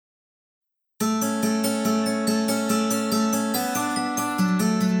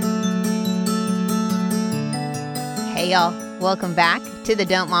Hey, y'all. Welcome back to the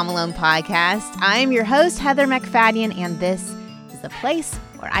Don't Mom Alone podcast. I'm your host, Heather McFadden, and this is the place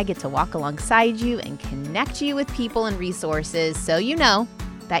where I get to walk alongside you and connect you with people and resources so you know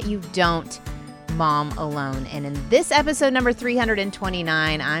that you don't mom alone. And in this episode number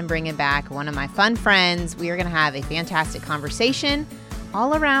 329, I'm bringing back one of my fun friends. We are going to have a fantastic conversation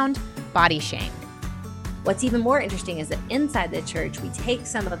all around body shame. What's even more interesting is that inside the church, we take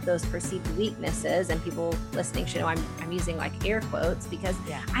some of those perceived weaknesses, and people listening should know I'm using like air quotes because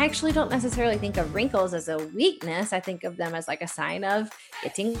I actually don't necessarily think of wrinkles as a weakness. I think of them as like a sign of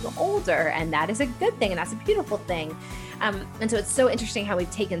getting older, and that is a good thing, and that's a beautiful thing. And so it's so interesting how we've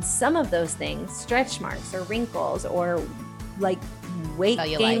taken some of those things, stretch marks or wrinkles or like weight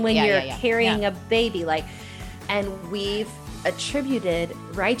gain when you're carrying a baby, and we've attributed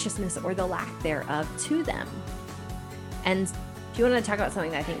righteousness or the lack thereof to them. And if you want to talk about something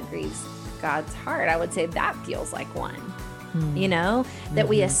that I think grieves God's heart, I would say that feels like one. You know, that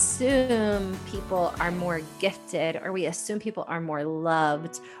we assume people are more gifted, or we assume people are more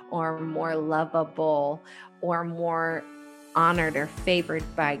loved or more lovable or more honored or favored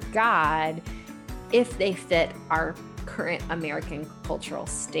by God if they fit our current American cultural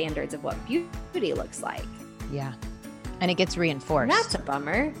standards of what beauty looks like. Yeah. And it gets reinforced. That's a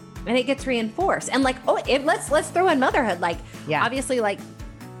bummer. And it gets reinforced. And let's throw in motherhood. Obviously,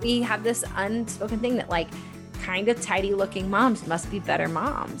 we have this unspoken thing that kind of tidy looking moms must be better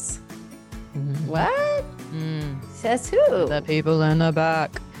moms. Mm-hmm. What? Says who? The people in the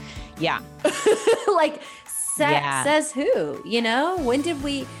back. Yeah. Says who? You know, when did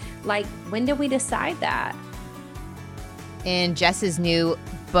we decide that? In Jess's new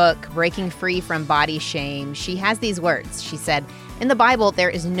book, Breaking Free from Body Shame, she has these words. She said, in the Bible, there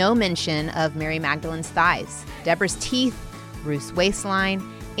is no mention of Mary Magdalene's thighs, Deborah's teeth, Ruth's waistline,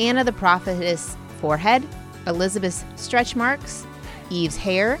 Anna the prophetess' forehead, Elizabeth's stretch marks, Eve's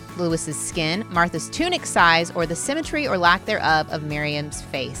hair, Lewis's skin, Martha's tunic size, or the symmetry or lack thereof of Miriam's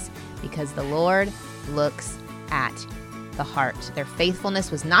face, because the Lord looks at the heart. Their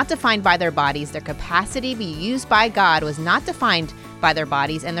faithfulness was not defined by their bodies. Their capacity to be used by God was not defined by their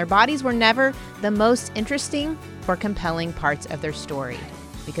bodies, and their bodies were never the most interesting or compelling parts of their story,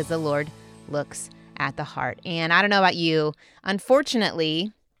 because the Lord looks at the heart. And I don't know about you,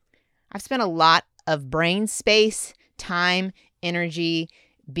 unfortunately, I've spent a lot of brain space, time, energy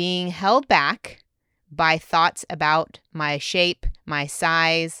being held back by thoughts about my shape, my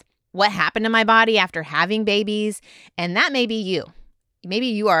size, what happened to my body after having babies. And that may be you. Maybe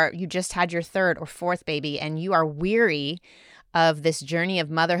you just had your third or fourth baby and you are weary of this journey of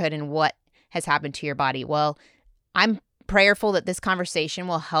motherhood and what has happened to your body. Well, I'm prayerful that this conversation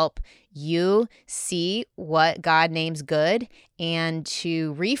will help you see what God names good and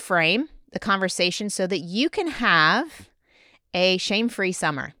to reframe the conversation so that you can have a shame-free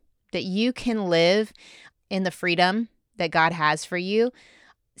summer, that you can live in the freedom that God has for you.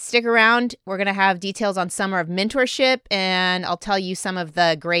 Stick around. We're going to have details on Summer of Mentorship, and I'll tell you some of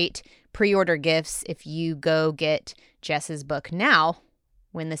the great pre-order gifts if you go get Jess's book now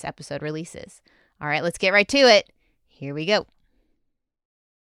when this episode releases. All right, let's get right to it. Here we go.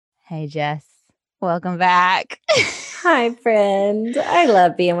 Hey, Jess. Welcome back. Hi, friend. I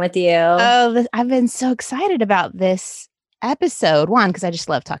love being with you. Oh, I've been so excited about this episode. One, because I just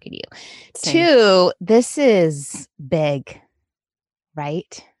love talking to you. Same. Two, this is big,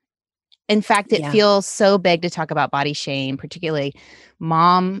 right? In fact, it feels so big to talk about body shame, particularly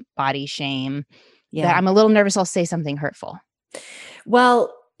mom body shame, that I'm a little nervous I'll say something hurtful.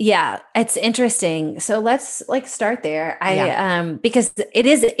 Well, yeah, it's interesting. So let's start there. Because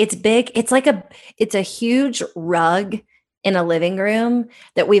it's big. It's a huge rug in a living room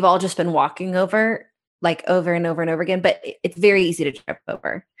that we've all just been walking over over and over and over again, but it's very easy to trip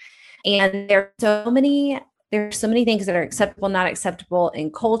over. And there's so many things that are acceptable, not acceptable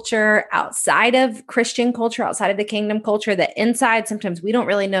in culture, outside of Christian culture, outside of the kingdom culture, that inside sometimes we don't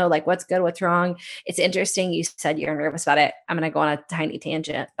really know what's good, what's wrong. It's interesting. You said you're nervous about it. I'm going to go on a tiny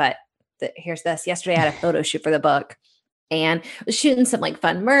tangent, but here's this. Yesterday I had a photo shoot for the book and was shooting some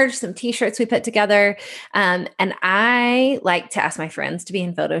fun merch, some t-shirts we put together. And I like to ask my friends to be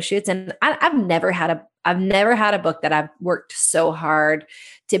in photo shoots. And I've never had a book that I've worked so hard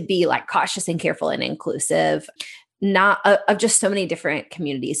to be cautious and careful and inclusive, not of just so many different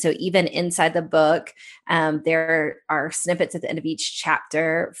communities. So even inside the book, there are snippets at the end of each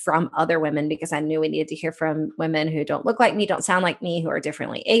chapter from other women, because I knew we needed to hear from women who don't look like me, don't sound like me, who are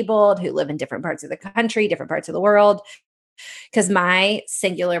differently abled, who live in different parts of the country, different parts of the world, because my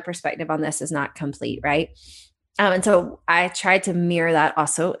singular perspective on this is not complete, right? And so I tried to mirror that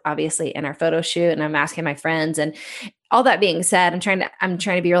also, obviously, in our photo shoot. And I'm asking my friends. And all that being said, I'm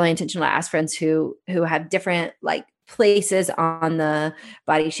trying to be really intentional to ask friends who have different like places on the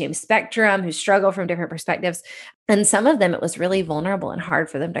body shame spectrum, who struggle from different perspectives. And some of them, it was really vulnerable and hard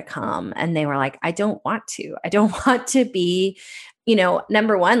for them to come. And they were like, I don't want to. I don't want to be,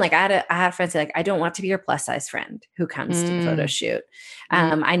 number one, like I had friends say, like, I don't want to be your plus size friend who comes to the photo shoot.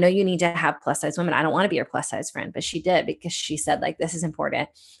 I know you need to have plus size women. I don't want to be your plus size friend, but she did because she said like, this is important.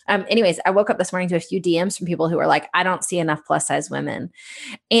 Anyways, I woke up this morning to a few DMs from people who were like, I don't see enough plus size women.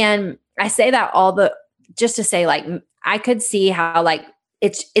 And I say that just to say, like, I could see how like,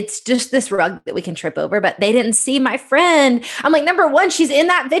 it's just this rug that we can trip over, but they didn't see my friend. I'm like, number one, she's in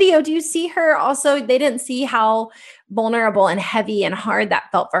that video. Do you see her? Also, they didn't see how vulnerable and heavy and hard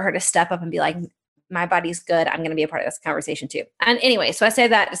that felt for her to step up and be like, my body's good. I'm going to be a part of this conversation too. And anyway, so I say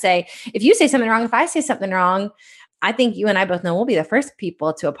that to say, if you say something wrong, if I say something wrong, I think you and I both know we'll be the first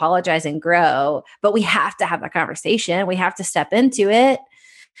people to apologize and grow, but we have to have that conversation. We have to step into it.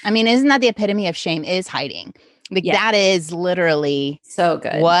 I mean, isn't that the epitome of shame is hiding? Like that is literally so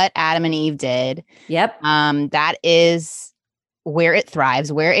good. What Adam and Eve did. Yep. That is where it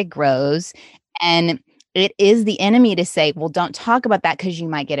thrives, where it grows. And it is the enemy to say, well, don't talk about that because you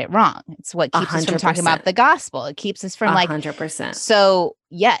might get it wrong. It's what keeps 100%. Us from talking about the gospel. It keeps us from 100%. So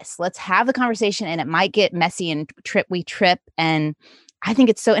yes, let's have the conversation, and it might get messy and we trip. And I think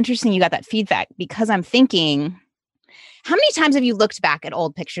it's so interesting you got that feedback, because I'm thinking, how many times have you looked back at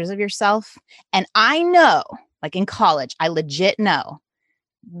old pictures of yourself? And I know, like in college, I legit know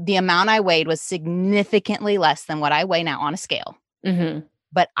the amount I weighed was significantly less than what I weigh now on a scale. Mm-hmm.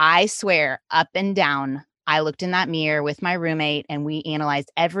 But I swear, up and down, I looked in that mirror with my roommate and we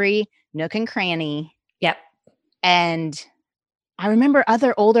analyzed every nook and cranny. Yep. And I remember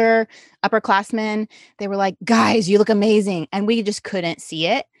other older upperclassmen, they were like, guys, you look amazing. And we just couldn't see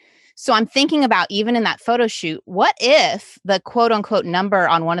it. So I'm thinking about, even in that photo shoot, what if the quote unquote number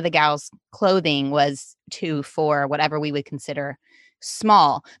on one of the gals' clothing was 2, 4, whatever we would consider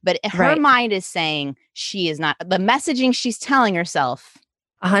small, but her mind is saying she is not, the messaging she's telling herself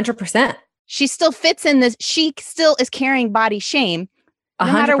 100%. She still fits in this. She still is carrying body shame, no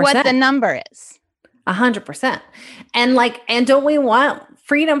 100%. Matter what the number is. 100%. And don't we want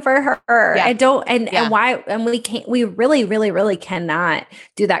freedom for her? Yeah. And why, and we really, really, really cannot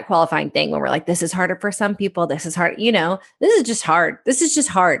do that qualifying thing when we're like, this is harder for some people. This is hard. This is just hard. This is just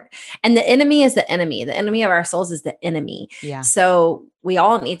hard. And the enemy is the enemy. The enemy of our souls is the enemy. Yeah. So we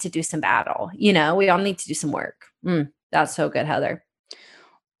all need to do some battle. We all need to do some work. That's so good, Heather.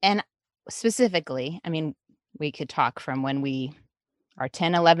 And specifically, I mean, we could talk from when we are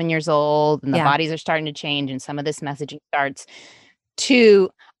 10, 11 years old and the bodies are starting to change and some of this messaging starts to,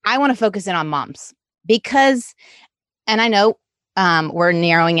 I want to focus in on moms because, and I know we're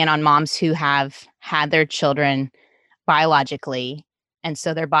narrowing in on moms who have had their children biologically. And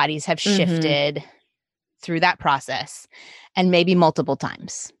so their bodies have shifted through that process and maybe multiple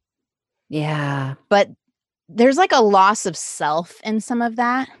times. Yeah. But there's like a loss of self in some of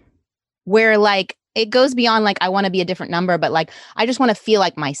that where like it goes beyond like I want to be a different number, but like I just want to feel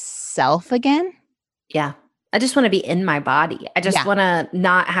like myself again. Yeah. I just want to be in my body. I just want to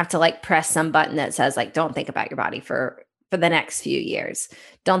not have to like press some button that says like, don't think about your body for the next few years.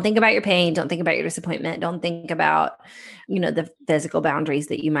 Don't think about your pain. Don't think about your disappointment. Don't think about, the physical boundaries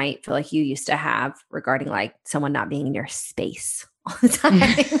that you might feel like you used to have regarding like someone not being in your space all the time.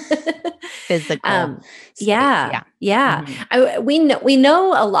 Physical. Yeah. Mm-hmm. We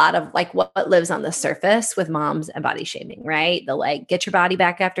know a lot of like what lives on the surface with moms and body shaming, right? The like, get your body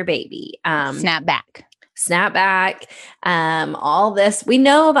back after baby. Snap back. All this, we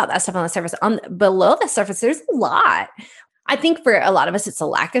know about that stuff on the surface. Below the surface, there's a lot. I think for a lot of us, it's a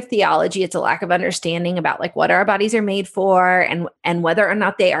lack of theology. It's a lack of understanding about like what our bodies are made for and whether or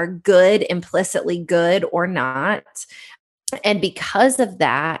not they are good, implicitly good or not. And because of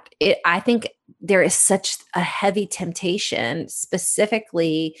that, I think there is such a heavy temptation,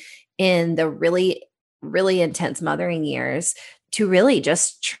 specifically in the really, really intense mothering years, to really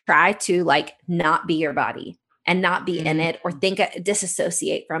just try to like not be your body and not be in it or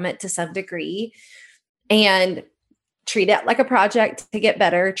disassociate from it to some degree and treat it like a project to get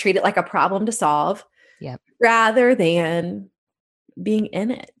better, treat it like a problem to solve rather than being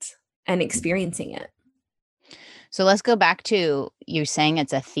in it and experiencing it. So let's go back to you saying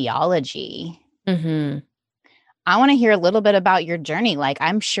it's a theology. Mm-hmm. I want to hear a little bit about your journey. Like,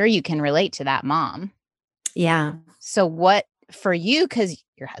 I'm sure you can relate to that mom. Yeah. So what for you, because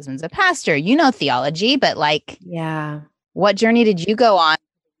your husband's a pastor, theology, but like, what journey did you go on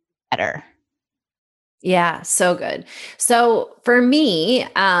better? Yeah, so good. So for me,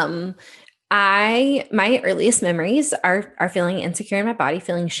 my earliest memories are feeling insecure in my body,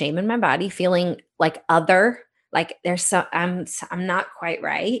 feeling shame in my body, feeling like other, like I'm not quite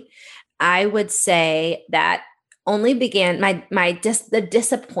right. I would say that only began the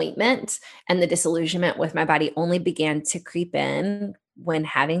disappointment and the disillusionment with my body only began to creep in when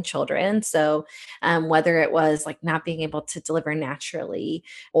having children. So whether it was like not being able to deliver naturally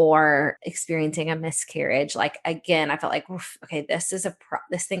or experiencing a miscarriage, like again, I felt like, oof, okay, this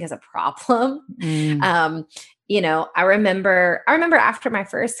thing is a problem. Mm. Um, I remember after my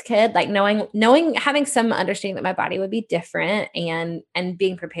first kid, like knowing, having some understanding that my body would be different and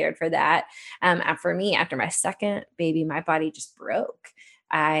being prepared for that. And for me, after my second baby, my body just broke.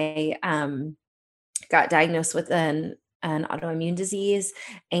 I got diagnosed with an autoimmune disease.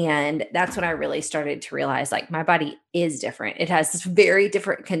 And that's when I really started to realize like my body is different. It has very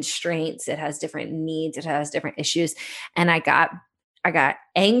different constraints. It has different needs. It has different issues. And I got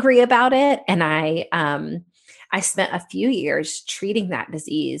angry about it. And I spent a few years treating that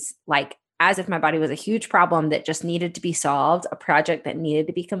disease like as if my body was a huge problem that just needed to be solved, a project that needed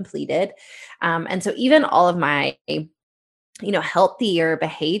to be completed. And so even all of my healthier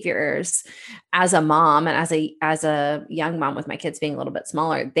behaviors as a mom and as a young mom with my kids being a little bit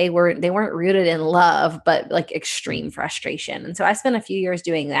smaller, they weren't rooted in love, but like extreme frustration. And so I spent a few years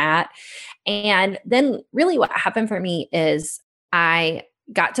doing that. And then really what happened for me is I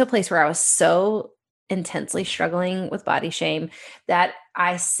got to a place where I was so intensely struggling with body shame that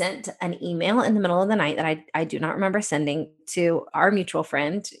I sent an email in the middle of the night that I do not remember sending to our mutual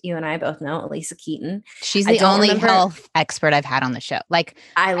friend. You and I both know Elisa Keaton. She's the only health expert I've had on the show. Like,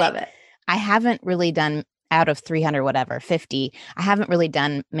 I love it. I haven't really done, out of 300, whatever, 50, I haven't really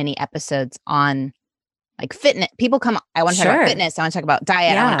done many episodes on like fitness. People come, I want to talk about fitness. I want to talk about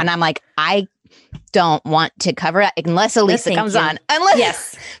diet. Yeah. And I'm like, I don't want to cover it unless Elisa comes on.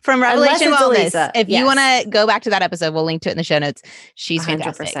 Unless from Revelation Wellness. Elisa. If you want to go back to that episode, we'll link to it in the show notes. She's 100%.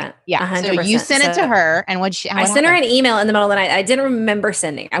 Fantastic. Yeah. 100%. So you sent it to her, and I sent her an email in the middle of the night. I didn't remember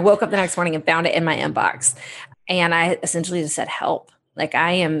sending. I woke up the next morning and found it in my inbox. And I essentially just said, help. Like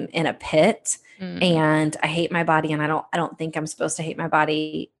I am in a pit and I hate my body. And I don't think I'm supposed to hate my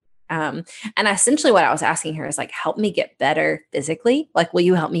body. And essentially what I was asking her is like, help me get better physically. Like, will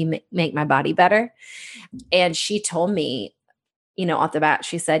you help me make my body better? And she told me, off the bat,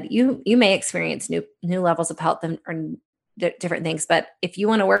 she said, you may experience new levels of health or different things, but if you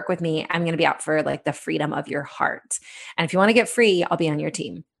want to work with me, I'm going to be out for like the freedom of your heart. And if you want to get free, I'll be on your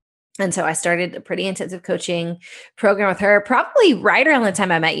team. And so I started a pretty intensive coaching program with her, probably right around the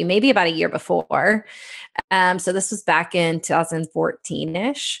time I met you, maybe about a year before. So this was back in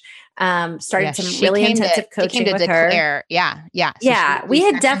 2014-ish. Started some really intensive coaching with her. Yeah. So we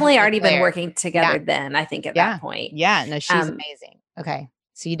had definitely already been working together then, I think at that point. Yeah. No, she's amazing. Okay.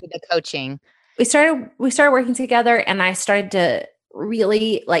 So you did the coaching. We started working together, and I started to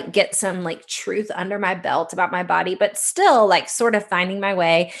really like get some like truth under my belt about my body, but still like sort of finding my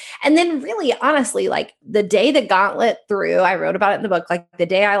way. And then really honestly, like the day the gauntlet threw, I wrote about it in the book, like the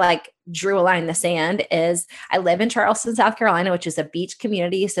day I like drew a line in the sand is I live in Charleston, South Carolina, which is a beach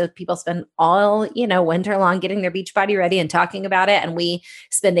community. So people spend all, winter long getting their beach body ready and talking about it. And we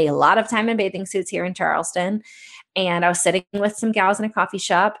spend a lot of time in bathing suits here in Charleston. And I was sitting with some gals in a coffee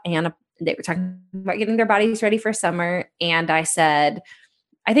shop, and they were talking about getting their bodies ready for summer. And I said,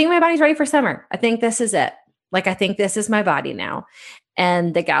 I think my body's ready for summer. I think this is it. Like, I think this is my body now.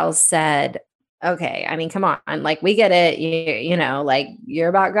 And the gals said, okay, I mean, come on. Like, we get it. Like you're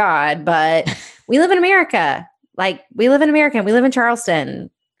about God, but we live in America. Like we live in America and we live in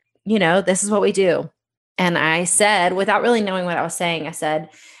Charleston. This is what we do. And I said, without really knowing what I was saying, I said,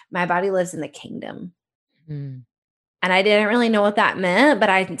 my body lives in the kingdom. And I didn't really know what that meant, but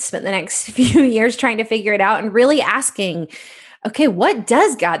I spent the next few years trying to figure it out and really asking, okay, what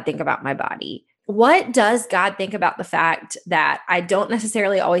does God think about my body? What does God think about the fact that I don't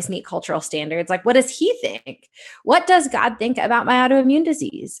necessarily always meet cultural standards? Like, what does he think? What does God think about my autoimmune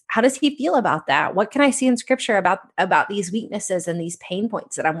disease? How does he feel about that? What can I see in scripture about these weaknesses and these pain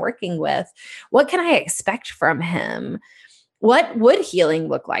points that I'm working with? What can I expect from him? What would healing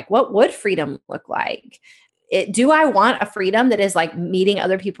look like? What would freedom look like? Do I want a freedom that is like meeting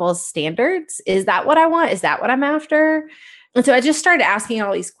other people's standards? Is that what I want? Is that what I'm after? And so I just started asking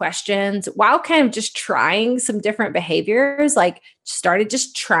all these questions while kind of just trying some different behaviors, like started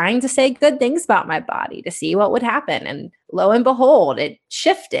just trying to say good things about my body to see what would happen. And lo and behold, it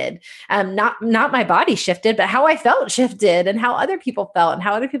shifted. Not my body shifted, but how I felt shifted, and how other people felt and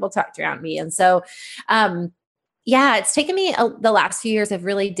how other people talked around me. And so, Yeah, it's taken me the last few years of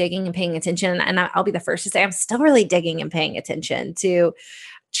really digging and paying attention. And I'll be the first to say I'm still really digging and paying attention to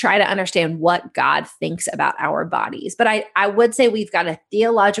try to understand what God thinks about our bodies. But I would say we've got a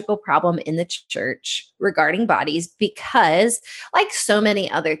theological problem in the church regarding bodies because, like so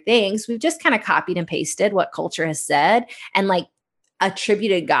many other things, we've just kind of copied and pasted what culture has said and like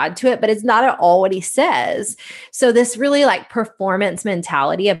attributed God to it, but it's not at all what he says. So this really like performance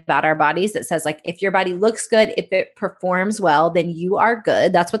mentality about our bodies that says like, if your body looks good, if it performs well, then you are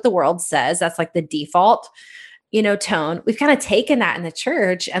good. That's what the world says. That's like the default, tone. We've kind of taken that in the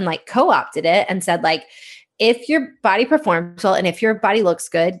church and like co-opted it and said like, if your body performs well and if your body looks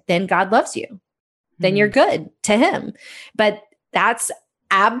good, then God loves you. Then you're good to him. But that's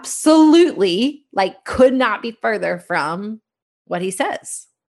absolutely like could not be further from what he says.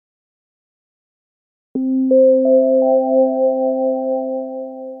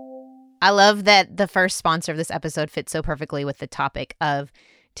 I love that the first sponsor of this episode fits so perfectly with the topic of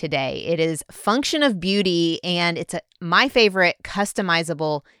today. It is Function of Beauty, and it's my favorite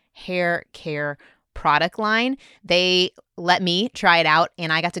customizable hair care product line. They let me try it out,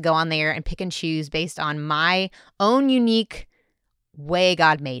 and I got to go on there and pick and choose based on my own unique way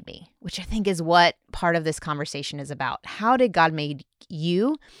God made me, which I think is what part of this conversation is about. How did God make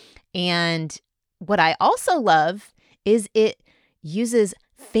you? And what I also love is it uses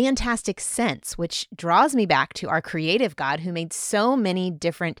fantastic scents, which draws me back to our creative God who made so many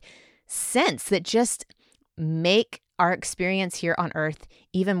different scents that just make our experience here on earth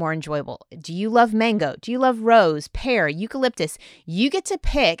even more enjoyable. Do you love mango? Do you love rose, pear, eucalyptus? You get to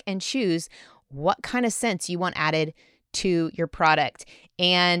pick and choose what kind of scents you want added to your product.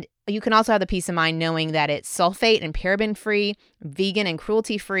 And you can also have the peace of mind knowing that it's sulfate and paraben free, vegan and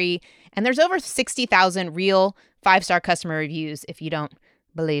cruelty free. And there's over 60,000 real 5-star customer reviews if you don't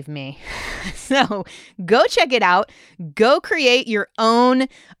believe me. So go check it out. Go create your own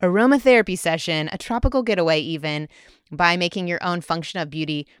aromatherapy session, a tropical getaway even, by making your own Function of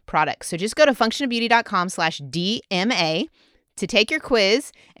Beauty products. So just go to functionofbeauty.com/DMA to take your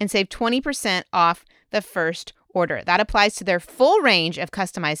quiz and save 20% off the first order. That applies to their full range of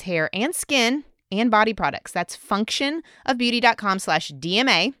customized hair and skin and body products. That's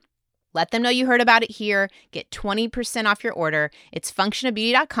functionofbeauty.com/DMA. Let them know you heard about it here. Get 20% off your order. It's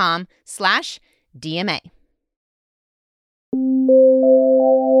functionofbeauty.com/DMA.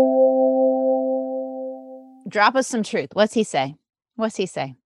 Drop us some truth. What's he say?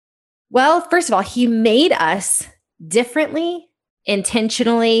 Well, first of all, he made us differently,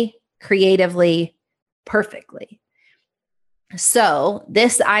 intentionally, creatively, perfectly. So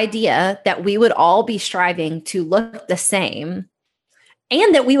this idea that we would all be striving to look the same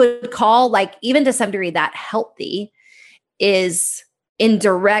and that we would call, like, even to some degree, that healthy is in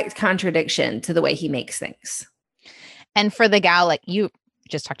direct contradiction to the way he makes things. And for the gal, like you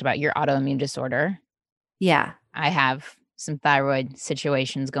just talked about your autoimmune disorder. Yeah. I have some thyroid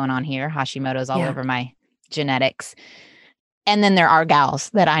situations going on here. Hashimoto's all over my genetics. And then there are gals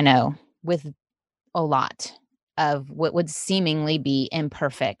that I know with a lot of what would seemingly be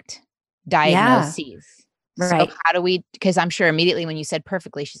imperfect diagnoses. Right. So how do we, because I'm sure immediately when you said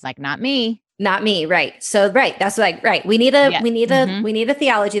perfectly, she's like, not me. Right. So, right. That's like, right. We need a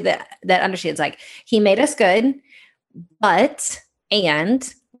theology that understands like he made us good,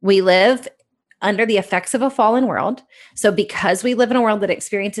 and we live under the effects of a fallen world. So because we live in a world that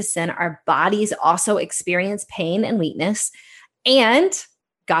experiences sin, our bodies also experience pain and weakness, and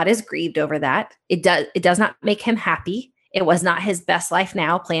God is grieved over that. It does not make him happy. It was not his best life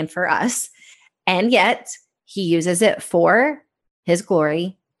now planned for us. And yet he uses it for his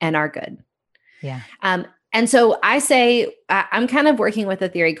glory and our good. Yeah. And so I say, I'm kind of working with a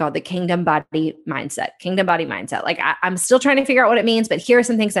theory called the kingdom body mindset. Like I'm still trying to figure out what it means, but here are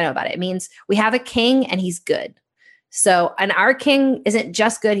some things I know about it. It means we have a king and he's good. So, and our king isn't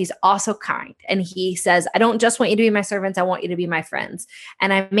just good, he's also kind. And he says, I don't just want you to be my servants, I want you to be my friends.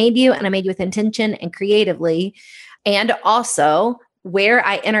 And I made you with intention and creatively. And also where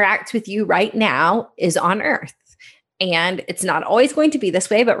I interact with you right now is on earth. And it's not always going to be this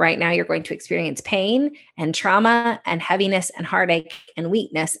way, but right now you're going to experience pain and trauma and heaviness and heartache and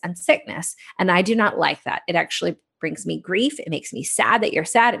weakness and sickness. And I do not like that. It actually brings me grief. It makes me sad that you're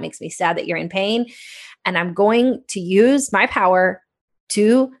sad. It makes me sad that you're in pain. And I'm going to use my power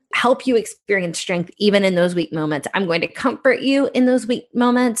to help you experience strength even in those weak moments. I'm going to comfort you in those weak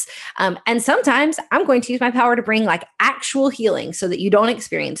moments. And sometimes I'm going to use my power to bring like actual healing so that you don't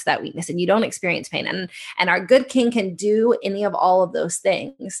experience that weakness and you don't experience pain. And our good king can do any of all of those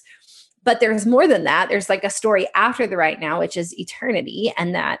things. But there's more than that. There's like a story after the right now, which is eternity,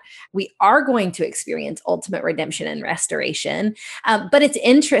 and that we are going to experience ultimate redemption and restoration. But it's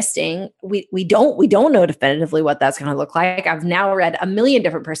interesting. We don't know definitively what that's going to look like. I've now read a million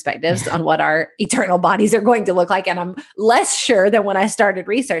different perspectives on what our eternal bodies are going to look like, and I'm less sure than when I started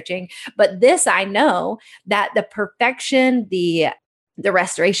researching. But this, I know that the perfection, the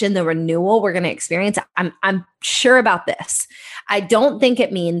restoration, the renewal we're going to experience, I'm sure about this. I don't think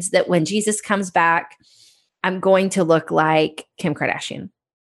it means that when Jesus comes back, I'm going to look like Kim Kardashian.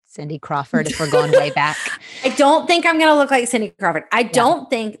 Cindy Crawford, if we're going way back. I don't think I'm going to look like Cindy Crawford. I don't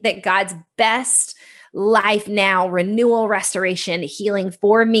think that God's best life now, renewal, restoration, healing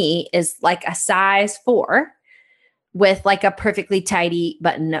for me is like a size 4 with like a perfectly tidy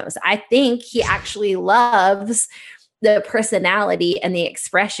button nose. I think he actually loves the personality and the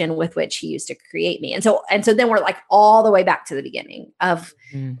expression with which he used to create me. And so then we're like all the way back to the beginning of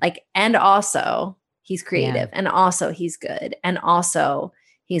like, and also he's creative, and also he's good, and also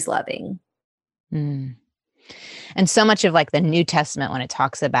he's loving. And so much of like the New Testament, when it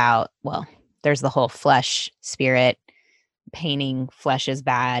talks about, well, there's the whole flesh, spirit, painting flesh is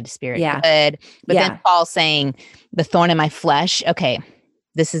bad, spirit good. But then Paul's saying the thorn in my flesh. Okay,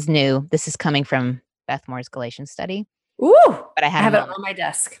 this is new. This is coming from Beth Moore's Galatians study. Ooh, but I have it on my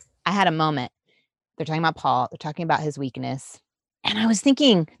desk. I had a moment. They're talking about Paul. They're talking about his weakness. And I was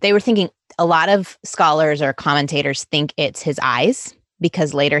thinking, they were thinking, a lot of scholars or commentators think it's his eyes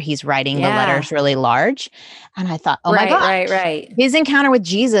because later he's writing the letters really large. And I thought, oh my God, right. His encounter with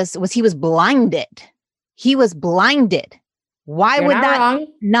Jesus was he was blinded. He was blinded. Why would that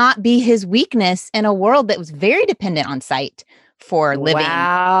not be his weakness in a world that was very dependent on sight for living?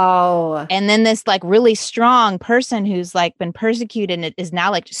 Wow. And then this like really strong person who's like been persecuted and is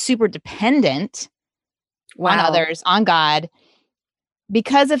now like super dependent on others, on God,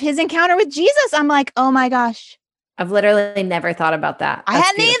 because of his encounter with Jesus. I'm like, oh my gosh. I've literally never thought about that. I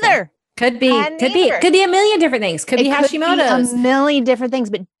hadn't either. Could be a million different things. Could be Hashimoto's. A million different things.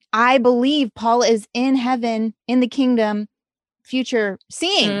 But I believe Paul is in heaven, in the kingdom, future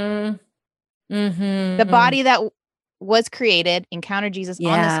seeing the body that was created, encountered Jesus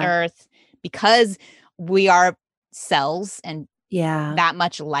on this earth, because we are cells and that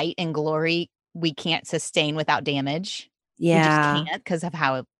much light and glory we can't sustain without damage. We just can't because of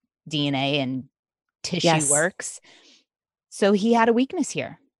how DNA and tissue works. So he had a weakness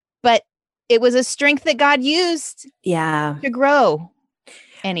here, but it was a strength that God used to grow.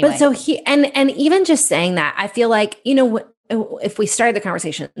 Anyway. But so he, and even just saying that, I feel like, you know, if we started the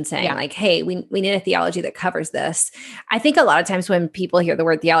conversation and saying like, hey, we need a theology that covers this. I think a lot of times when people hear the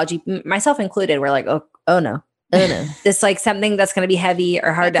word theology, myself included, we're like, oh no. This like something that's going to be heavy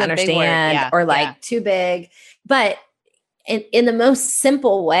or hard to understand or like too big. But in the most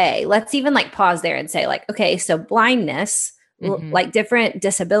simple way, let's even like pause there and say like, okay, so blindness, like different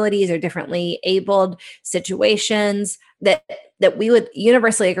disabilities or differently abled situations that we would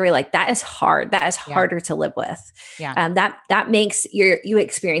universally agree, like that is hard. That is harder to live with. That makes you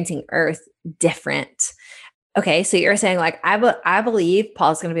experiencing earth different. Okay. So you're saying like, I believe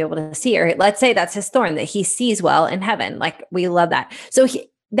Paul's going to be able to see, or let's say that's his thorn, that he sees well in heaven. Like we love that. So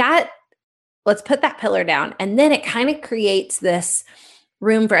let's put that pillar down. And then it kind of creates this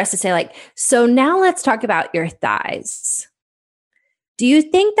room for us to say like, so now let's talk about your thighs. Do you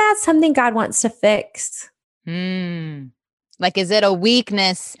think that's something God wants to fix? Like, is it a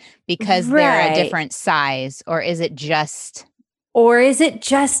weakness because they're a different size, or is it just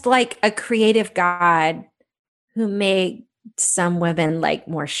like a creative God who made some women like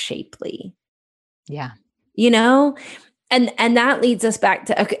more shapely? Yeah. You know? And that leads us back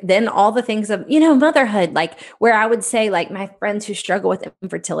to then all the things of, you know, motherhood, like where I would say like my friends who struggle with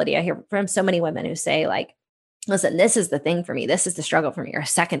infertility, I hear from so many women who say like, listen, this is the thing for me. This is the struggle for me, or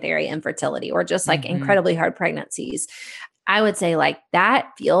secondary infertility, or just like incredibly hard pregnancies. I would say like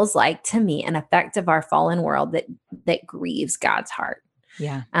that feels like to me an effect of our fallen world that grieves God's heart.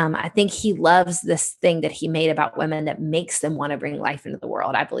 Yeah. I think he loves this thing that he made about women that makes them want to bring life into the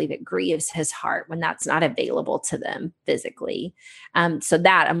world. I believe it grieves his heart when that's not available to them physically. So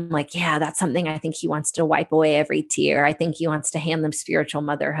that I'm like, yeah, that's something I think he wants to wipe away every tear. I think he wants to hand them spiritual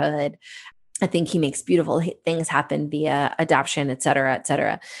motherhood. I think he makes beautiful things happen via adoption, et cetera, et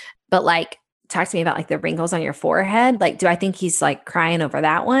cetera. But like, talk to me about like the wrinkles on your forehead. Like, do I think he's like crying over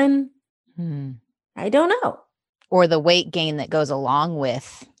that one? I don't know. Or the weight gain that goes along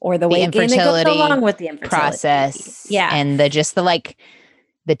with, or the weight gain that goes along with the infertility process, and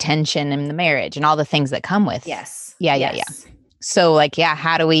the tension in the marriage and all the things that come with. Yes. Yeah. So like,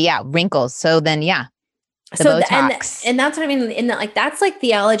 how do we, wrinkles. So then, The Botox. And that's what I mean. In that, like, that's like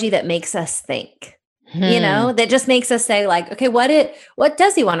theology that makes us think, that just makes us say like, okay, what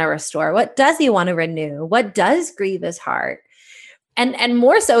does he want to restore? What does he want to renew? What does grieve his heart? And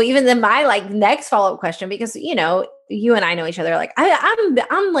more so even than my like next follow-up question, because you and I know each other. Like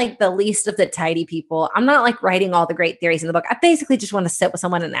I'm like the least of the tidy people. I'm not like writing all the great theories in the book. I basically just want to sit with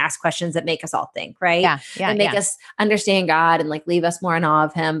someone and ask questions that make us all think, right? Yeah. And make us understand God and like leave us more in awe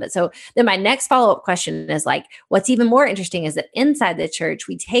of him. But so then my next follow-up question is like, what's even more interesting is that inside the church,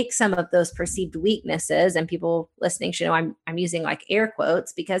 we take some of those perceived weaknesses, and people listening should know I'm using like air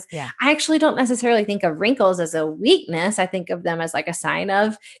quotes, because I actually don't necessarily think of wrinkles as a weakness. I think of them as like a sign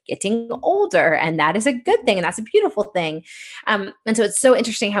of getting older, and that is a good thing. And that's a beautiful thing. And so it's so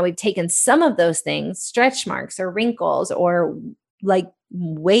interesting how we've taken some of those things, stretch marks or wrinkles or like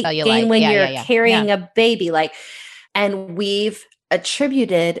weight gain when you're carrying a baby, like, and we've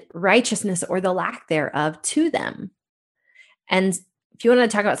attributed righteousness or the lack thereof to them. And if you want to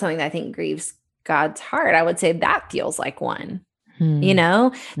talk about something that I think grieves God's heart, I would say that feels like one.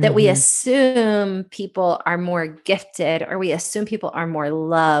 That we assume people are more gifted, or we assume people are more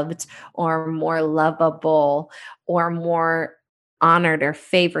loved or more lovable or more honored or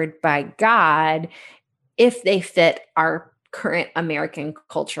favored by God if they fit our current American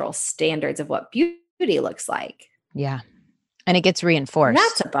cultural standards of what beauty looks like. Yeah. And it gets reinforced. And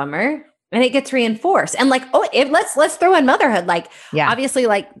that's a bummer. And it gets reinforced. And like, let's throw in motherhood. Like, obviously,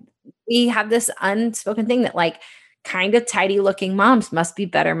 like we have this unspoken thing that like, kind of tidy looking moms must be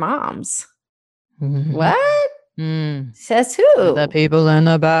better moms. What? Says who? The people in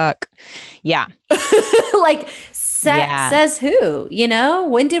the back. Yeah. Like says who?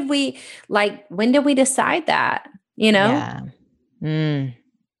 When did we decide that? Yeah.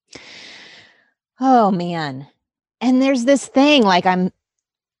 Oh man. And there's this thing like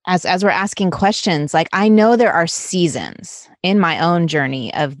as we're asking questions, like I know there are seasons in my own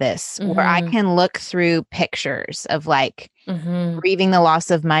journey of this where I can look through pictures of like grieving the loss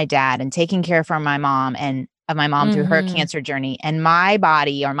of my dad and taking care for my mom and of my mom through her cancer journey, and my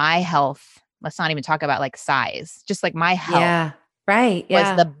body or my health, let's not even talk about like size, just like my health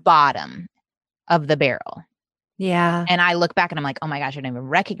was the bottom of the barrel. Yeah. And I look back and I'm like, oh my gosh, I don't even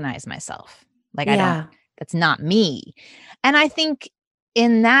recognize myself. Like that's not me. And I think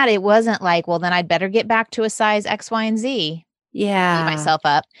in that, it wasn't like, well, then I'd better get back to a size X, Y, and Z. Yeah. Beat myself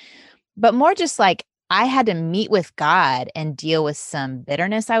up. But more just like I had to meet with God and deal with some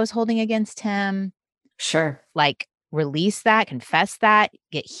bitterness I was holding against him. Sure. Like release that, confess that,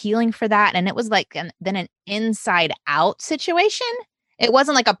 get healing for that. And it was like then an inside out situation. It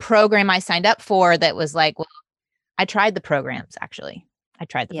wasn't like a program I signed up for that was like, well, I tried the programs, actually. I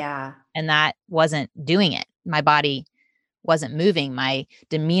tried them. Yeah. And that wasn't doing it. My body wasn't moving. My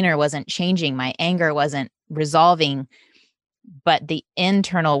demeanor wasn't changing. My anger wasn't resolving. But the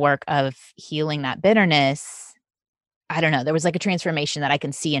internal work of healing that bitterness, I don't know. There was like a transformation that I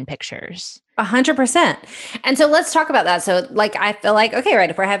can see in pictures. 100%. And so let's talk about that. So like, I feel like, okay, right.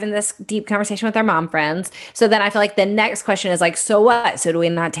 If we're having this deep conversation with our mom friends, so then I feel like the next question is like, so what? So do we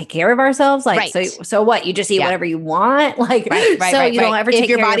not take care of ourselves? Like, so what? You just eat whatever you want? Like, you don't ever take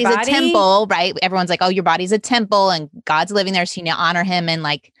care of your body? If your body's a temple, right? Everyone's like, oh, your body's a temple and God's living there. So you need to honor him and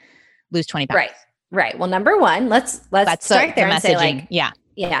like lose 20 pounds. Right. Well, number one, let's start there and say like, yeah.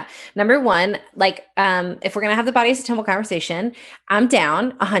 Number one, like, if we're going to have the body as a temple conversation, I'm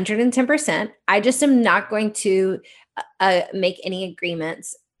down 110%. I just am not going to make any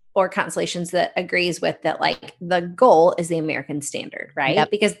agreements or constellations that agrees with that. Like the goal is the American standard, right?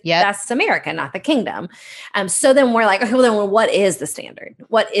 Because that's America, not the kingdom. So then we're like, okay, well then what is the standard?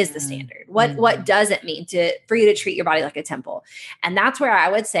 What is the standard? What does it mean for you to treat your body like a temple? And that's where I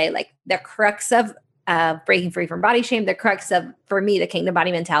would say like the crux of breaking free from body shame, the crux of, for me, the kingdom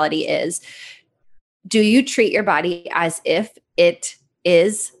body mentality is, do you treat your body as if it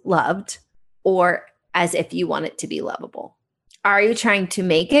is loved or as if you want it to be lovable? Are you trying to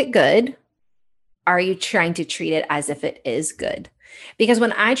make it good? Are you trying to treat it as if it is good? Because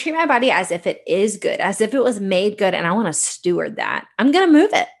when I treat my body as if it is good, as if it was made good, and I want to steward that, I'm going to move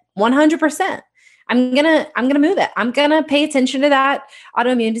it 100%. I'm going to move it. I'm going to pay attention to that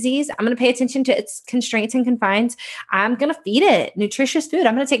autoimmune disease. I'm going to pay attention to its constraints and confines. I'm going to feed it nutritious food.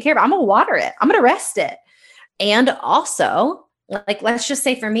 I'm going to take care of it. I'm going to water it. I'm going to rest it. And also, like, let's just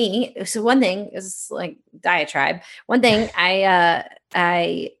say for me, so one thing is like diatribe. One thing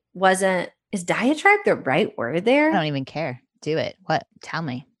I wasn't, is diatribe the right word there? I don't even care. Do it. What? Tell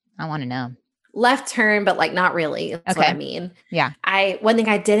me. I want to know. Left turn, but like not really. That's what I mean. Yeah. One thing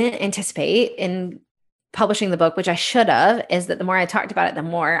I didn't anticipate in publishing the book, which I should have, is that the more I talked about it, the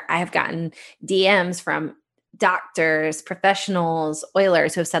more I have gotten DMs from doctors, professionals,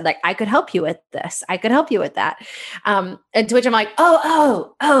 oilers who have said like, I could help you with this. I could help you with that. And to which I'm like,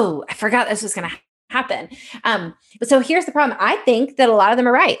 oh, I forgot this was going to happen. But so here's the problem. I think that a lot of them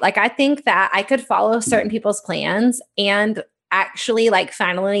are right. Like, I think that I could follow certain people's plans and actually like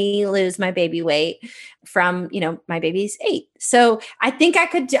finally lose my baby weight from, my baby's 8. So I think I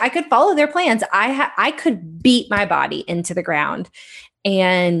could follow their plans. I could beat my body into the ground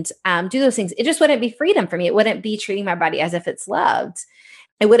and do those things. It just wouldn't be freedom for me. It wouldn't be treating my body as if it's loved.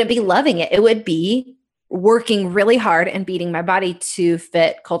 It wouldn't be loving it. It would be working really hard and beating my body to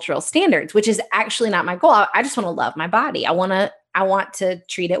fit cultural standards, which is actually not my goal. I just want to love my body. I want to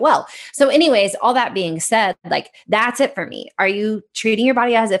treat it well. So anyways, all that being said, like, that's it for me. Are you treating your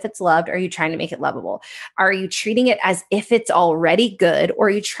body as if it's loved? Or are you trying to make it lovable? Are you treating it as if it's already good? Or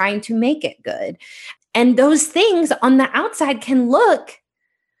are you trying to make it good? And those things on the outside can look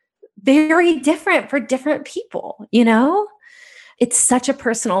very different for different people, It's such a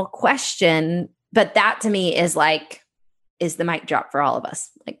personal question, but that to me is the mic drop for all of us.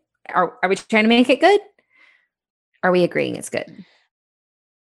 Like, are we trying to make it good? Are we agreeing it's good?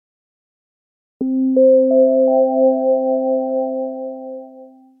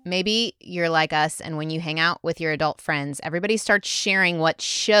 Maybe you're like us, and when you hang out with your adult friends, everybody starts sharing what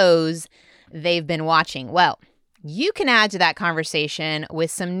shows they've been watching. Well, you can add to that conversation with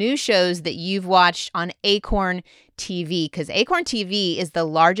some new shows that you've watched on Acorn TV, because Acorn TV is the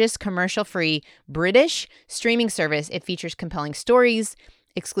largest commercial-free British streaming service. It features compelling stories,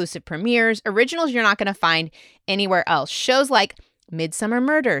 exclusive premieres, originals you're not going to find anywhere else. Shows like Midsummer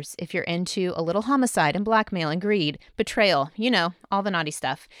Murders, if you're into a little homicide and blackmail and greed, betrayal, all the naughty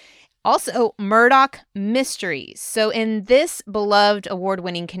stuff. Also, Murdoch Mysteries. So in this beloved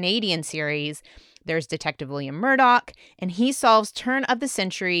award-winning Canadian series, there's Detective William Murdoch, and he solves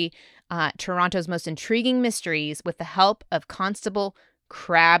turn-of-the-century Toronto's most intriguing mysteries with the help of Constable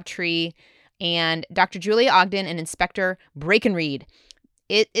Crabtree and Dr. Julia Ogden and Inspector Breckenridge.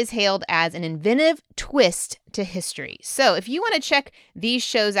 It is hailed as an inventive twist to history. So if you want to check these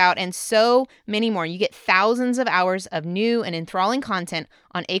shows out and so many more, you get thousands of hours of new and enthralling content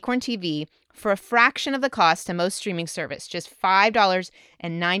on Acorn TV for a fraction of the cost to most streaming service, just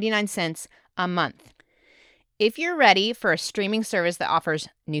 $5.99 a month. If you're ready for a streaming service that offers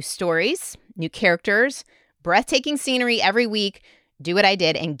new stories, new characters, breathtaking scenery every week, do what I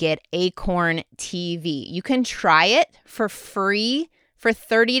did and get Acorn TV. You can try it for free for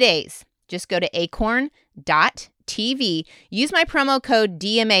 30 days. Just go to acorn.tv. Use my promo code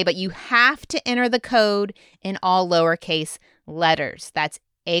DMA, but you have to enter the code in all lowercase letters. That's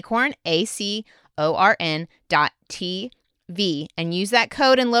acorn, ACORN.TV, and use that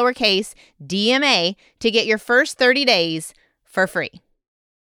code in lowercase DMA to get your first 30 days for free.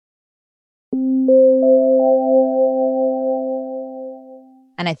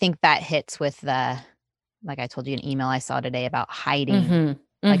 And I think that hits with like I told you, an email I saw today about hiding,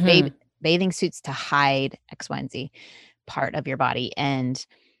 bathing suits to hide X, Y, and Z part of your body. And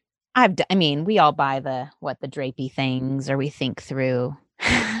we all buy the drapey things, or we think through,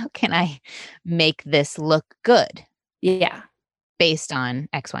 how can I make this look good? Yeah. Based on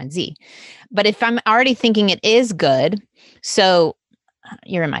X, Y, and Z. But if I'm already thinking it is good, so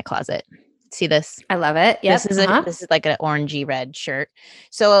you're in my closet. See this? I love it. Yep. This is like an orangey red shirt.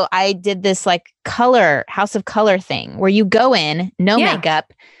 So I did this like House of Color thing where you go in, no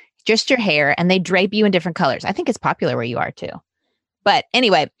makeup, just your hair, and they drape you in different colors. I think it's popular where you are too. But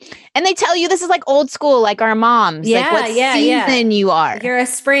anyway, and they tell you this is like old school, like our moms. Yeah, like what season you are. You're a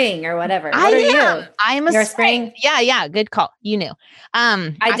spring or whatever. What are you? I am a spring. Yeah. Good call. You knew.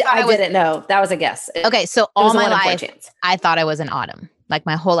 I didn't know. That was a guess. Okay, so all my life, I thought I was an autumn. Like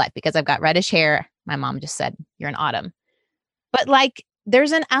my whole life, because I've got reddish hair. My mom just said, you're an autumn. But like,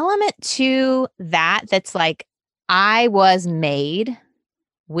 there's an element to that that's like, I was made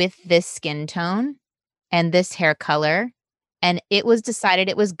with this skin tone and this hair color, and it was decided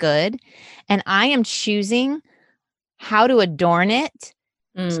it was good. And I am choosing how to adorn it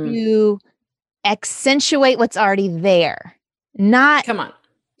to accentuate what's already there, not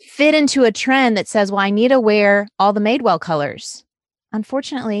fit into a trend that says, well, I need to wear all the Madewell colors.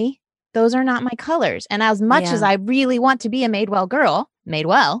 Unfortunately, those are not my colors. And as much as I really want to be a Madewell girl,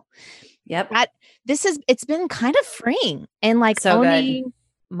 Madewell, it's been kind of freeing. And like I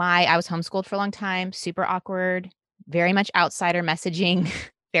was homeschooled for a long time, super awkward, very much outsider messaging,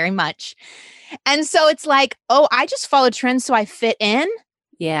 very much. And so it's like, oh, I just follow trends so I fit in.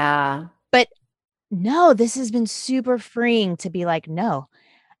 Yeah. But no, this has been super freeing to be like, no.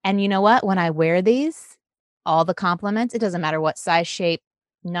 And you know what? When I wear these, all the compliments, it doesn't matter what size, shape,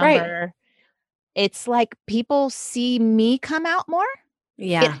 number. it's like people see me come out more. It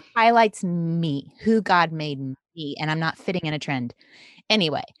Yeah. highlights me, who God made me, and I'm not fitting in a trend.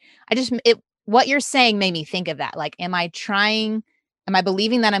 Anyway, I just it what you're saying made me think of that. Like, am I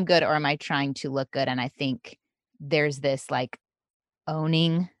believing that I'm good or am I trying to look good? And I think there's this like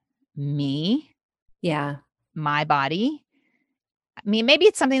owning me, Yeah. my body. I mean, maybe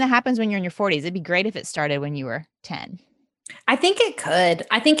it's something that happens when you're in your 40s. It'd be great if it started when you were 10. I think it could.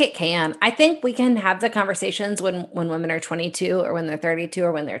 I think it can. I think we can have the conversations when women are 22 or when they're 32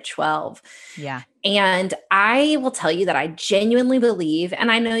 or when they're 12. Yeah. And I will tell you that I genuinely believe,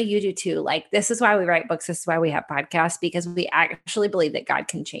 and I know you do too, like this is why we write books, this is why we have podcasts, because we actually believe that God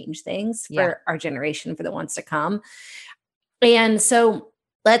can change things Yeah. for our generation, for the ones to come. And so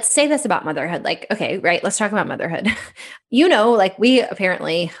let's say this about motherhood. Like, okay, right. Let's talk about motherhood. Like we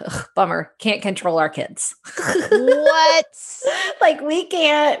apparently, bummer, can't control our kids. What? Like we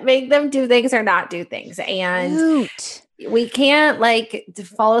can't make them do things or not do things. And Shoot. we can't like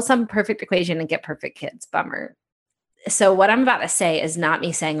follow some perfect equation and get perfect kids. Bummer. So what I'm about to say is not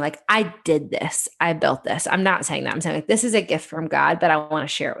me saying like, I did this, I built this. I'm not saying that. I'm saying like, this is a gift from God, but I want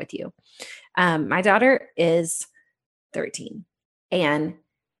to share it with you. My daughter is 13 and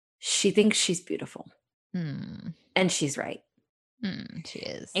she thinks she's beautiful. And she's right. She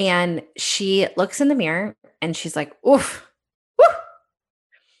is. And she looks in the mirror and she's like, oof, woo,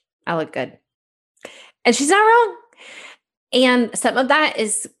 I look good. And she's not wrong. And some of that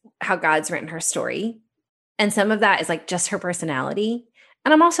is how God's written her story. And some of that is like just her personality.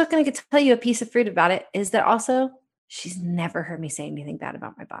 And I'm also going to tell you a piece of fruit about it is that also she's never heard me say anything bad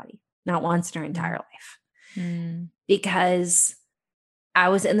about my body. Not once in her entire life. Because I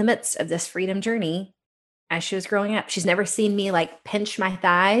was in the midst of this freedom journey as she was growing up. She's never seen me like pinch my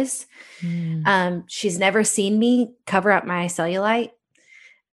thighs. She's never seen me cover up my cellulite.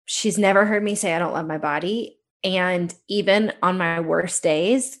 She's never heard me say I don't love my body. And even on my worst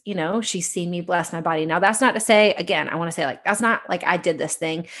days, she's seen me bless my body. Now, that's not to say, again, I want to say like, that's not like I did this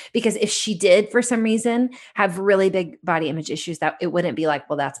thing, because if she did for some reason have really big body image issues, that it wouldn't be like,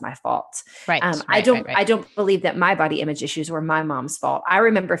 well, that's my fault. Right. I don't believe that my body image issues were my mom's fault. I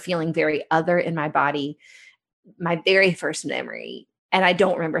remember feeling very other in my body, my very first memory. And I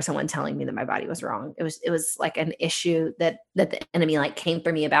don't remember someone telling me that my body was wrong. It was like an issue that the enemy like came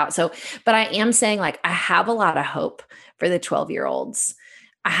for me about. So, but I am saying like, I have a lot of hope for the 12-year-olds.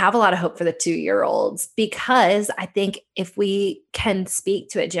 I have a lot of hope for the 2-year-olds, because I think if we can speak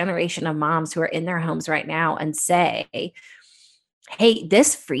to a generation of moms who are in their homes right now and say, hey,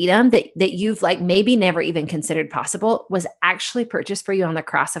 this freedom that you've like maybe never even considered possible was actually purchased for you on the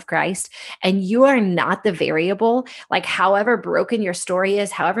cross of Christ. And you are not the variable. Like however broken your story is,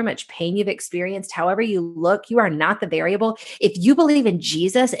 however much pain you've experienced, however you look, you are not the variable. If you believe in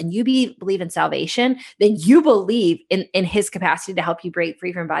Jesus and you believe in salvation, then you believe in his capacity to help you break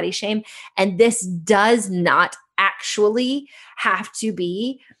free from body shame. And this does not actually have to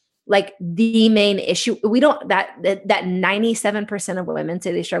be like the main issue. We don't, that 97% of women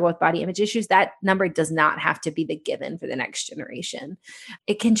say they struggle with body image issues. That number does not have to be the given for the next generation.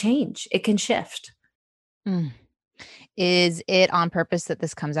 It can change. It can shift. Is it on purpose that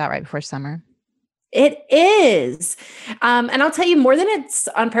this comes out right before summer? It is. And I'll tell you more than it's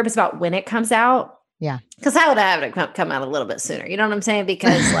on purpose about when it comes out. Yeah. Because I would have it come out a little bit sooner. You know what I'm saying?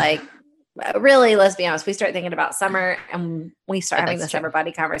 Because like, really, let's be honest, we start thinking about summer and we start having the summer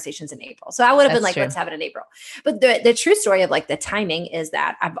body conversations in April. So I would have been like, let's have it in April. But the true story of like the timing is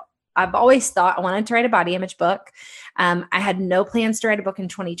that I've always thought I wanted to write a body image book. I had no plans to write a book in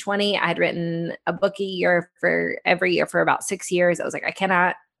 2020. I had written a book a year for every year for about 6 years. I was like, I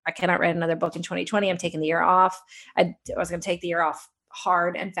cannot write another book in 2020. I'm taking the year off. I was going to take the year off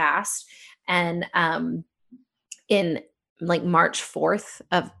hard and fast. And in like March 4th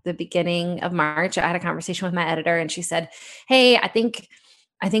of the beginning of March, I had a conversation with my editor and she said, hey, I think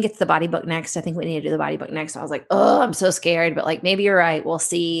it's the body book next. I think we need to do the body book next. I was like, oh, I'm so scared, but like, maybe you're right. We'll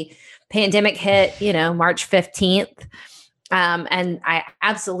see. Pandemic hit, March 15th. And I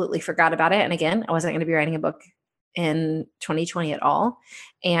absolutely forgot about it. And again, I wasn't going to be writing a book in 2020 at all.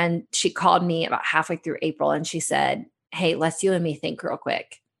 And she called me about halfway through April and she said, hey, let's you and me think real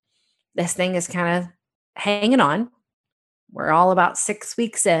quick. This thing is kind of hanging on. We're all about 6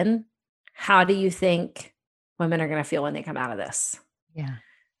 weeks in. How do you think women are going to feel when they come out of this? Yeah.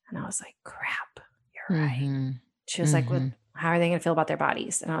 And I was like, crap, you're right. She was like, well, how are they going to feel about their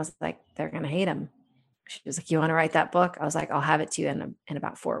bodies? And I was like, they're going to hate them. She was like, you want to write that book? I was like, I'll have it to you in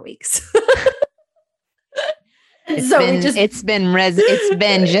about 4 weeks. It's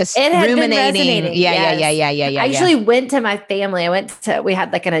been just it had ruminating. Been resonating. Yeah. I actually went to my family. We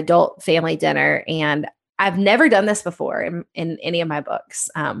had like an adult family dinner, and I've never done this before in any of my books.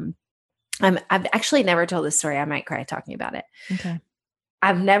 I've actually never told this story. I might cry talking about it. Okay.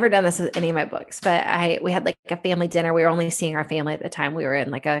 I've never done this with any of my books, but we had like a family dinner. We were only seeing our family at the time. We were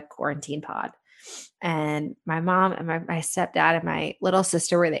in like a quarantine pod, and my mom and my stepdad and my little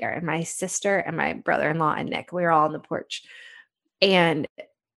sister were there, and my sister and my brother-in-law and Nick, we were all on the porch. And it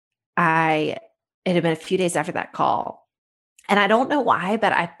had been a few days after that call, and I don't know why,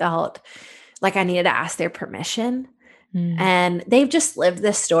 but I felt like I needed to ask their permission. And they've just lived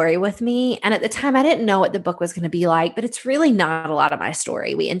this story with me. And at the time, I didn't know what the book was going to be like, but it's really not a lot of my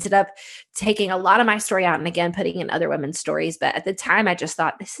story. We ended up taking a lot of my story out and again, putting in other women's stories. But at the time, I just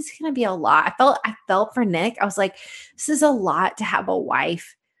thought this is going to be a lot. I felt for Nick. I was like, this is a lot to have a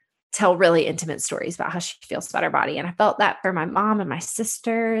wife tell really intimate stories about how she feels about her body. And I felt that for my mom and my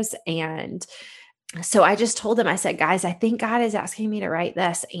sisters. And so I just told them, I said, guys, I think God is asking me to write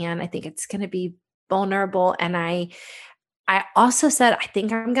this, and I think it's going to be vulnerable. And I also said, I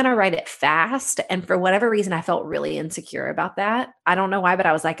think I'm going to write it fast. And for whatever reason, I felt really insecure about that. I don't know why, but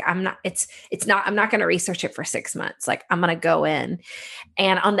I was like, I'm not going to research it for 6 months. Like, I'm going to go in.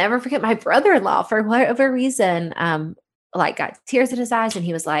 And I'll never forget my brother-in-law, for whatever reason, like got tears in his eyes. And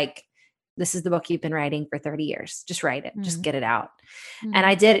he was like, this is the book you've been writing for 30 years. Just write it. Just get it out. And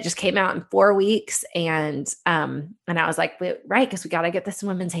I did. It just came out in 4 weeks. And I was like, right. Cause we got to get this in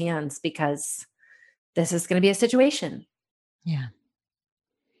women's hands, because this is going to be a situation. Yeah.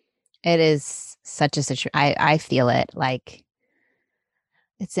 It is such a situation. I feel it. Like,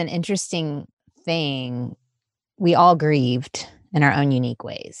 it's an interesting thing. We all grieved in our own unique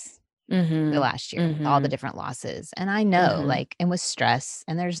ways the last year, all the different losses. And I know, like, and with stress,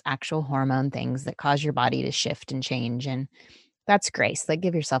 and there's actual hormone things that cause your body to shift and change. And that's grace. Like,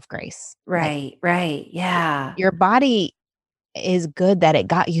 give yourself grace. Right. Like, right. Yeah. Your body is good that it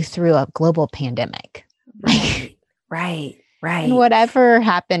got you through a global pandemic. Right. Right. Right. And whatever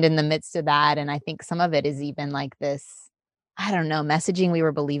happened in the midst of that. And I think some of it is even like this, I don't know, messaging we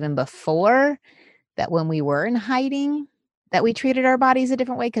were believing before, that when we were in hiding, that we treated our bodies a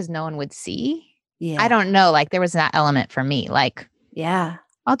different way because no one would see. Yeah. I don't know. Like, there was that element for me. Like, yeah,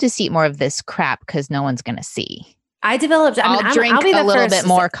 I'll just eat more of this crap because no one's going to see. I developed, I'll drink a little bit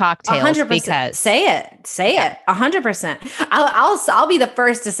more cocktails 100%. Because say it 100%. I'll be the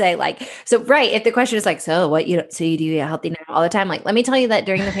first to say, like, so, right. If the question is like, so you do eat healthy now all the time? Like, let me tell you that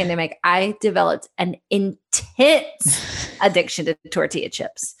during the pandemic, I developed an intense addiction to tortilla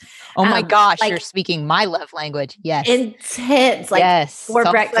chips. Oh my gosh. Like, you're speaking my love language. Yes. Intense. Like, yes. For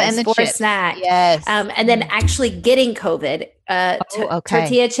breakfast, for snack. Yes. And then actually getting COVID,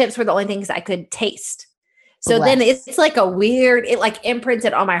 tortilla chips were the only things I could taste. So then it's like it like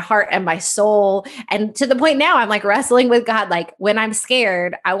imprinted on my heart and my soul. And to the point now, I'm like wrestling with God. Like, when I'm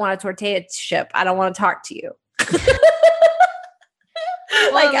scared, I want a tortilla chip. I don't want to talk to you.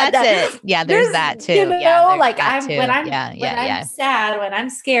 Well, like, that's it. Yeah, there's that too. You know, yeah, like when I'm sad, when I'm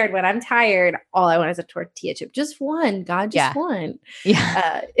scared, when I'm tired, all I want is a tortilla chip. Just one, God, just one.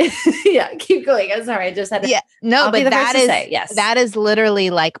 Yeah. Yeah. Keep going. I'm sorry. I just had to. Yeah. No, I'll but yes. That is literally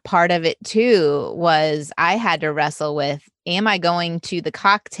like part of it too, was I had to wrestle with, am I going to the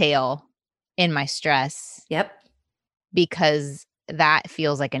cocktail in my stress? Yep. Because that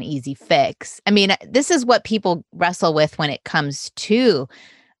feels like an easy fix. I mean, this is what people wrestle with when it comes to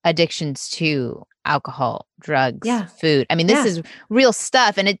addictions to alcohol, drugs, food. I mean, this is real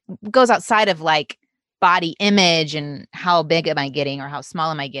stuff, and it goes outside of like body image and how big am I getting or how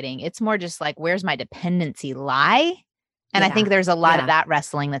small am I getting. It's more just like, where's my dependency lie? And I think there's a lot of that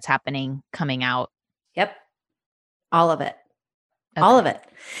wrestling that's happening coming out. Yep. All of it. Okay. All of it.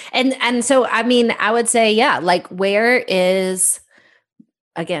 And so, I mean, I would say, like, where is,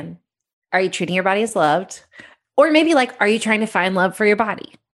 again, are you treating your body as loved? Or maybe like, are you trying to find love for your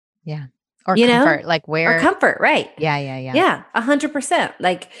body? Yeah. Or comfort, like where? Or comfort, right. Yeah. Yeah, 100%.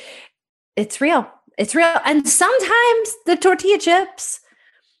 Like, it's real. It's real. And sometimes the tortilla chips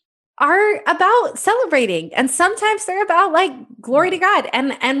are about celebrating. And sometimes they're about like glory to God.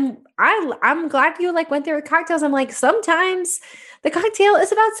 And I'm glad you like went there with cocktails. I'm like, sometimes the cocktail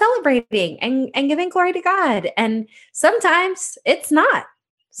is about celebrating and giving glory to God. And sometimes it's not.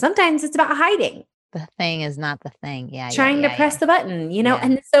 Sometimes it's about hiding. The thing is not the thing. Yeah. Trying to press the button, you know? Yeah.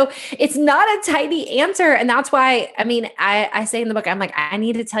 And so it's not a tidy answer. And that's why, I mean, I say in the book, I'm like, I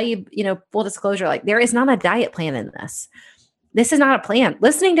need to tell you, full disclosure, like, there is not a diet plan in this. This is not a plan.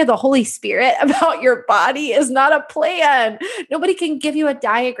 Listening to the Holy Spirit about your body is not a plan. Nobody can give you a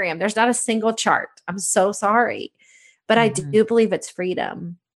diagram. There's not a single chart. I'm so sorry. But I do believe it's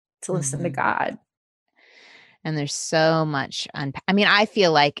freedom to listen to Mhm. God. And there's so much I mean, I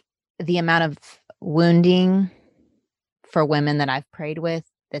feel like the amount of wounding for women that I've prayed with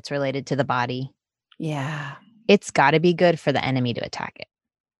that's related to the body, Yeah. it's gotta be good for the enemy to attack it.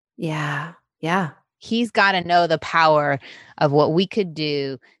 Yeah. Yeah. He's gotta know the power of what we could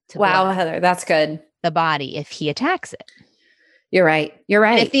do to Wow, bless Heather, that's good. the body if he attacks it. You're right. You're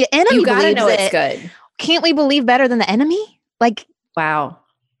And right. if the enemy You gotta believes know it's it, good. can't we believe better than the enemy? Like, Wow.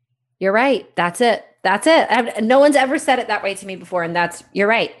 You're right. That's it. That's it. No one's ever said it that way to me before. And you're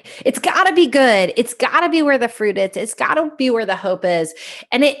right. It's got to be good. It's got to be where the fruit is. It's got to be where the hope is.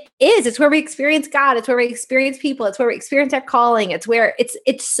 And it is. It's where we experience God. It's where we experience people. It's where we experience our calling. It's where it's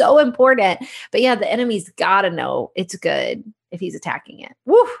so important. But yeah, the enemy's got to know it's good if he's attacking it.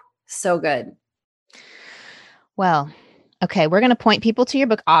 Woo. So good. well, okay, we're going to point people to your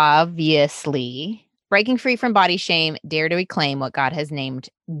book, obviously. Breaking Free from Body Shame, Dare to Reclaim What God Has Named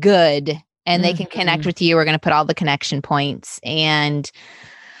Good. And they can connect with you. We're going to put all the connection points. And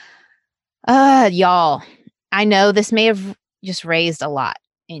y'all, I know this may have just raised a lot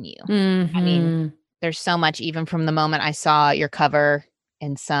in you. I mean, there's so much, even from the moment I saw your cover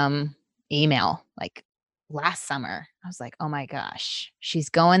in some email, like last summer. I was like, oh my gosh, she's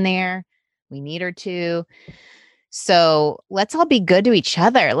going there. We need her to. So let's all be good to each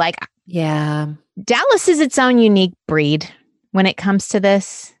other. Like, yeah, Dallas is its own unique breed when it comes to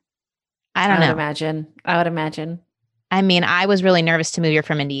this. I don't know. I would imagine. I mean, I was really nervous to move here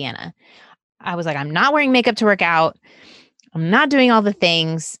from Indiana. I was like, I'm not wearing makeup to work out. I'm not doing all the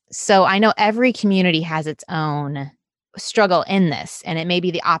things. So I know every community has its own struggle in this. And it may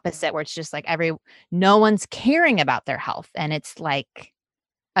be the opposite, where it's just like no one's caring about their health. And it's like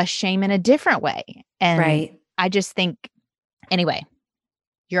a shame in a different way. And right. I just think, anyway,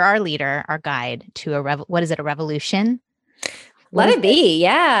 you're our leader, our guide to what is it, a revolution? Let it be.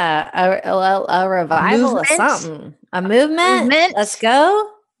 Yeah. A revival of something. A movement. Let's go.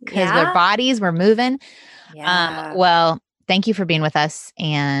 Because their bodies were moving. Yeah. Well, thank you for being with us,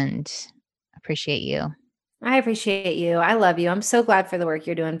 and appreciate you. I appreciate you. I love you. I'm so glad for the work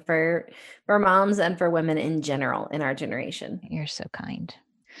you're doing for moms and for women in general in our generation. You're so kind.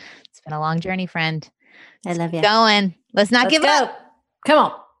 It's been a long journey, friend. I love you. Going. Let's not give up. Come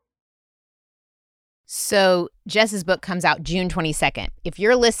on. So Jess's book comes out June 22nd. If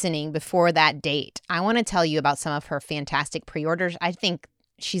you're listening before that date, I want to tell you about some of her fantastic pre-orders. I think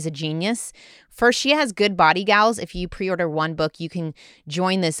she's a genius. First, she has Good Body Gals. If you pre-order one book, you can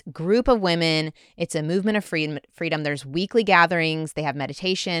join this group of women. It's a movement of freedom. There's weekly gatherings. They have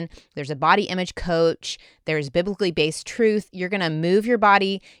meditation. There's a body image coach. There's biblically based truth. You're going to move your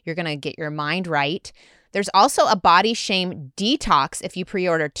body. You're going to get your mind right. There's also a body shame detox if you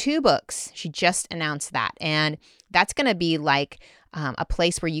pre-order 2 books. She just announced that. And that's going to be like a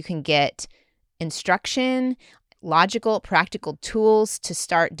place where you can get instruction, logical, practical tools to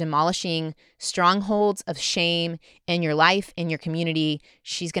start demolishing strongholds of shame in your life, in your community.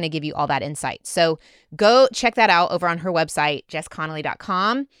 She's going to give you all that insight. So go check that out over on her website,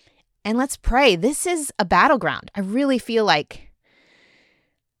 jessconnolly.com. And let's pray. This is a battleground. I really feel like,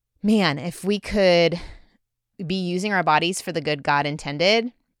 man, if we could be using our bodies for the good God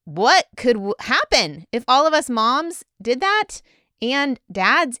intended, what could happen if all of us moms did that, and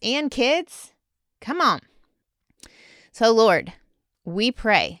dads and kids? Come on. So Lord, we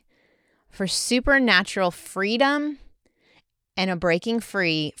pray for supernatural freedom and a breaking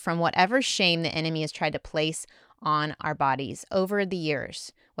free from whatever shame the enemy has tried to place on our bodies over the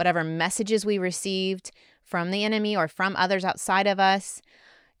years, whatever messages we received from the enemy or from others outside of us,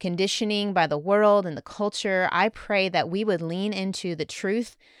 conditioning by the world and the culture. I pray that we would lean into the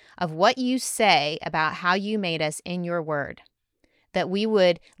truth of what you say about how you made us in your word, that we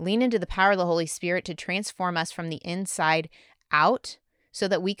would lean into the power of the Holy Spirit to transform us from the inside out so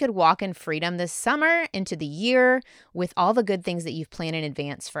that we could walk in freedom this summer into the year with all the good things that you've planned in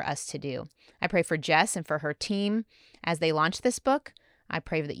advance for us to do. I pray for Jess and for her team as they launch this book. I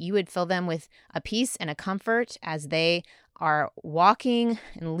pray that you would fill them with a peace and a comfort as they are walking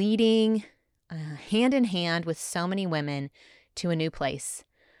and leading hand in hand with so many women to a new place,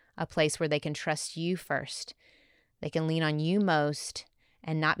 a place where they can trust you first. They can lean on you most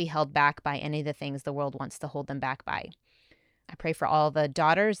and not be held back by any of the things the world wants to hold them back by. I pray for all the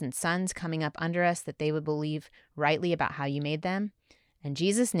daughters and sons coming up under us, that they would believe rightly about how you made them. In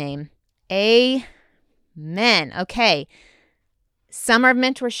Jesus' name, amen. Okay. Summer of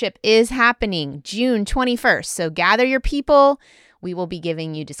Mentorship is happening June 21st. So gather your people. We will be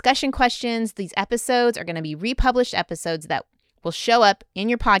giving you discussion questions. These episodes are going to be republished episodes that will show up in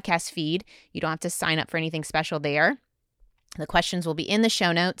your podcast feed. You don't have to sign up for anything special there. The questions will be in the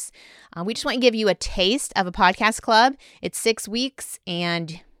show notes. We just want to give you a taste of a podcast club. It's 6 weeks,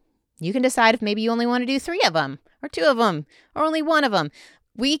 and you can decide if maybe you only want to do 3 of them or 2 of them or only 1 of them.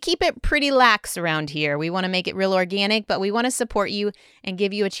 We keep it pretty lax around here. We want to make it real organic, but we want to support you and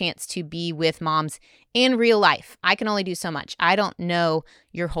give you a chance to be with moms in real life. I can only do so much. I don't know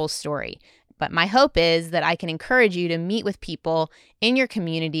your whole story, but my hope is that I can encourage you to meet with people in your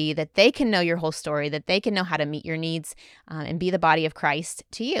community, that they can know your whole story, that they can know how to meet your needs and be the body of Christ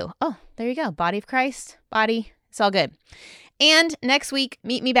to you. Oh, there you go. Body of Christ, body. It's all good. And next week,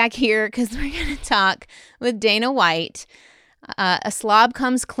 meet me back here because we're going to talk with Dana White. A Slob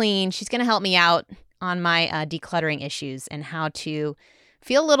Comes Clean. She's going to help me out on my decluttering issues and how to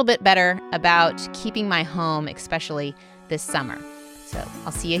feel a little bit better about keeping my home, especially this summer. So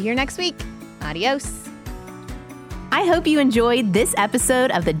I'll see you here next week. Adios. I hope you enjoyed this episode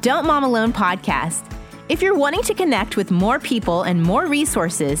of the Don't Mom Alone podcast. If you're wanting to connect with more people and more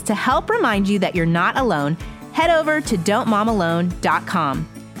resources to help remind you that you're not alone, head over to don'tmomalone.com.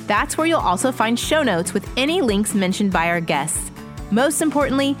 That's where you'll also find show notes with any links mentioned by our guests. Most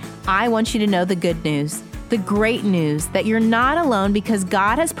importantly, I want you to know the good news, the great news that you're not alone because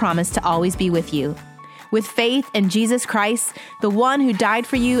God has promised to always be with you. With faith in Jesus Christ, the one who died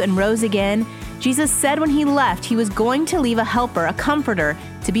for you and rose again, Jesus said when he left, he was going to leave a helper, a comforter,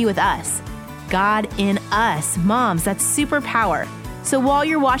 to be with us. God in us. Moms, that's superpower. So while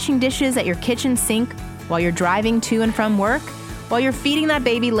you're washing dishes at your kitchen sink, while you're driving to and from work, while you're feeding that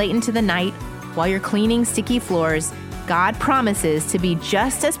baby late into the night, while you're cleaning sticky floors, God promises to be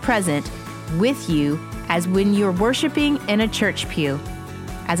just as present with you as when you're worshiping in a church pew.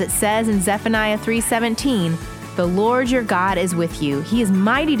 As it says in Zephaniah 3:17, the Lord your God is with you. He is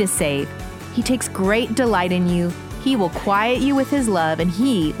mighty to save. He takes great delight in you. He will quiet you with his love, and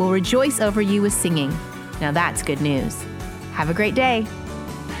he will rejoice over you with singing. Now that's good news. Have a great day.